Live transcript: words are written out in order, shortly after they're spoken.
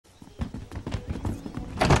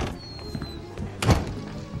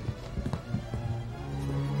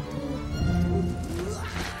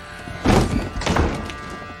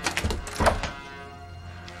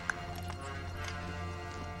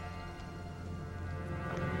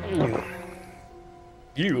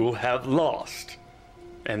You have lost,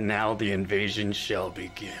 and now the invasion shall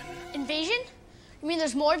begin. Invasion? You mean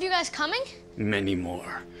there's more of you guys coming? Many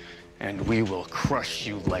more, and we will crush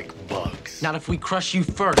you like bugs. Not if we crush you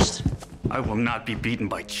first. I will not be beaten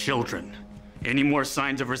by children. Any more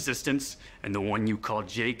signs of resistance, and the one you call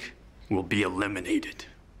Jake will be eliminated.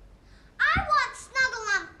 I want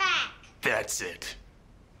Snuggle back. That's it.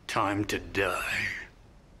 Time to die.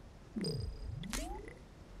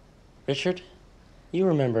 Richard, you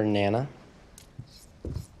remember Nana?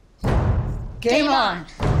 Game on!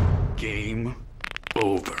 Game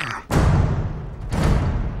over.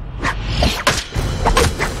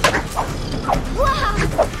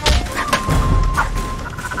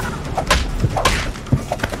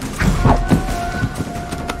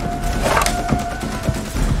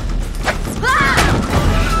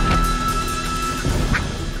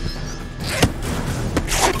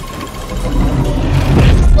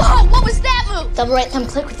 Whoa, what was that move? Double right thumb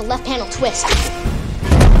click with the left handle twist.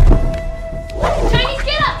 Chinese,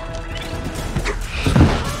 get up!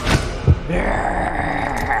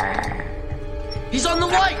 He's on the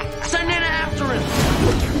light! Send Nana after him!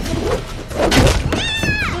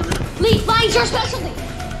 Lee, flying's your specialty!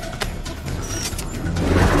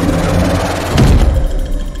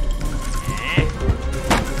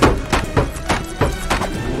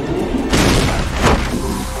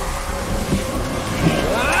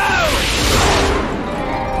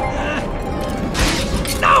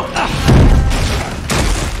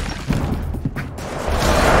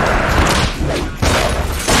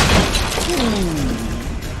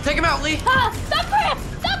 Take him out, Lee! Ah, stop for him!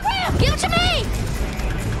 Stop for him! Give it to me!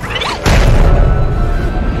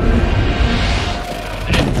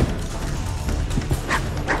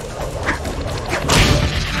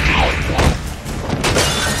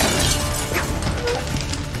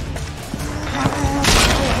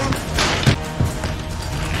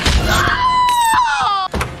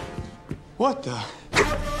 What the?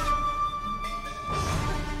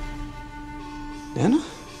 Nana?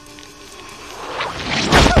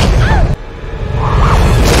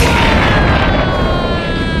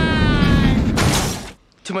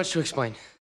 Too much to explain.